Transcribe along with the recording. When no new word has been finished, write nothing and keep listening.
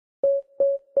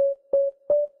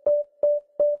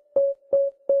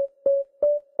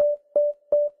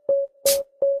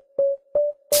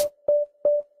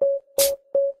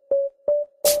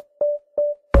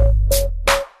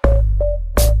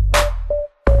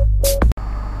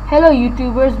Hello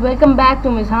YouTubers, welcome back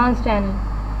to Ms. Han's channel.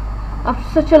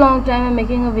 After such a long time I'm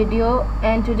making a video,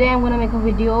 and today I'm gonna make a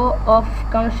video of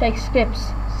Counter-Strike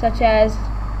scripts such as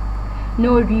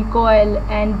no recoil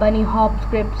and bunny hop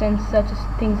scripts and such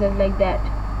things like that.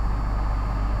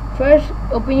 First,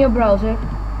 open your browser,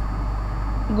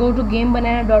 go to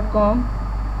gamebanana.com,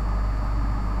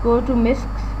 go to MISC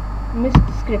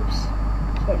scripts.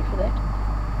 Sorry for that.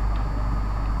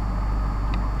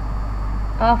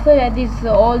 After that,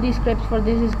 all these scripts for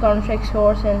this is Counter-Strike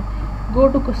source, and go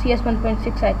to CS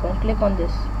 1.6 icon, click on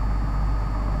this.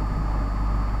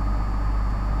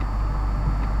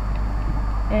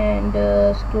 And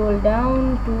scroll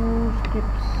down to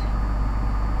scripts.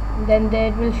 Then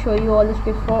that will show you all the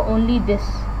scripts for only this,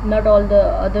 not all the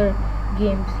other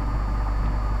games.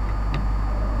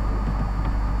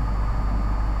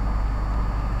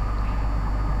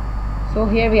 So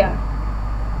here we are.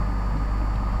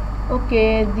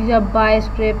 Okay, these are buy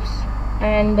scripts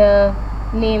and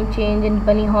name change and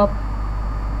bunny hop.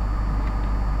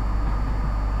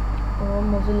 Oh,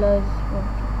 Mozilla is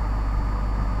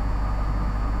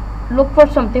look for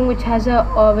something which has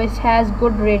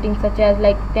good rating, such as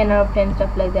like 10 out of 10,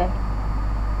 stuff like that.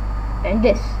 And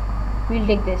this, we'll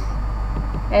take this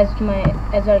as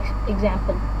our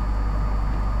example.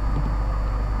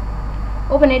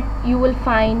 Open it, you will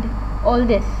find all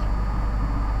this.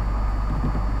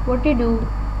 What you do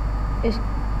is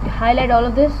highlight all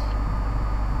of this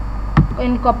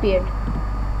and copy it.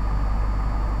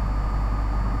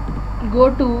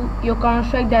 Go to your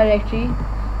Counter-Strike directory,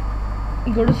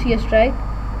 go to CS Strike,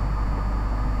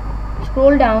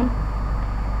 scroll down,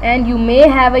 and you may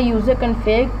have a user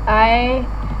config. I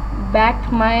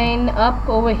backed mine up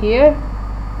over here.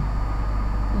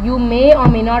 You may or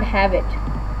may not have it.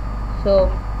 So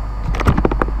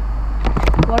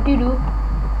what you do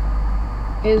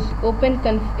is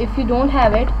if you don't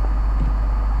have it,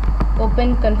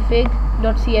 open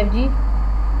config.cfg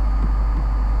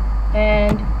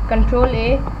and Control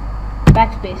A,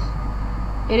 backspace,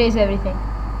 erase everything.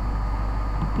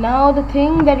 Now the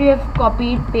thing that you have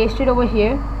copied, pasted over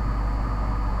here,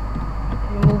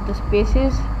 remove the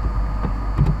spaces,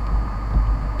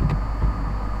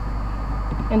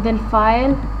 and then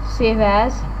file, save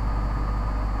as,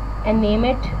 and name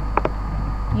it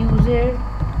userconfig.cfg.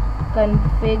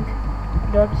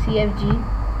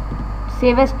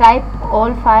 Save as type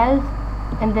all files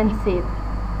and then save.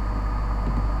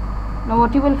 Now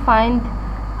what you will find,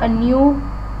 a new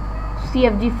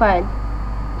CFG file.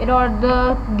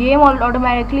 The game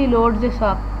automatically loads this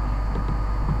up,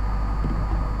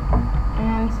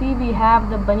 and see, we have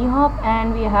the bunny hop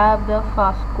and we have the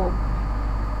fast scope,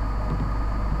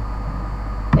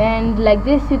 and like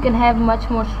this you can have much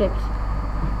more scripts.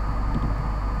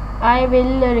 I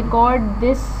will record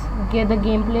the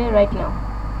gameplay right now.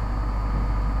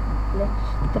 Let's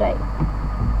try.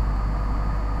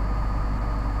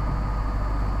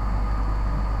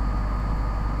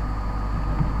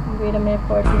 Wait a minute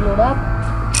for it to load up.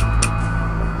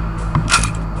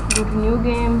 Go to new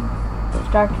game,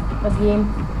 start a game.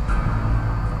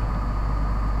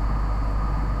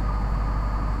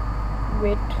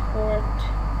 Wait for it.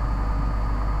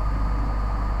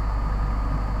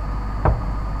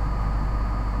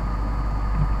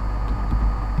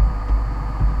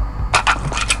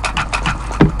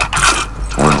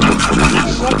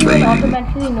 What you will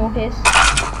automatically notice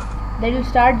that you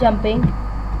start jumping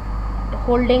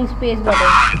holding space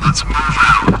button,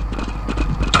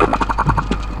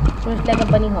 so it's like a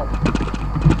bunny hop.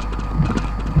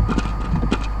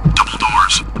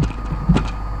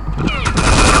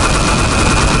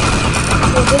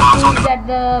 So this means that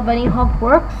the bunny hop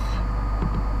works,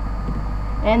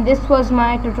 and this was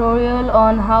my tutorial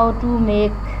on how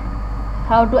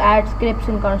to add scripts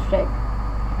in Counter-Strike.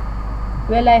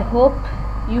 Well, I hope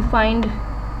you find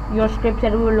your scripts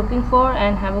that we were looking for,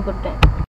 and have a good time.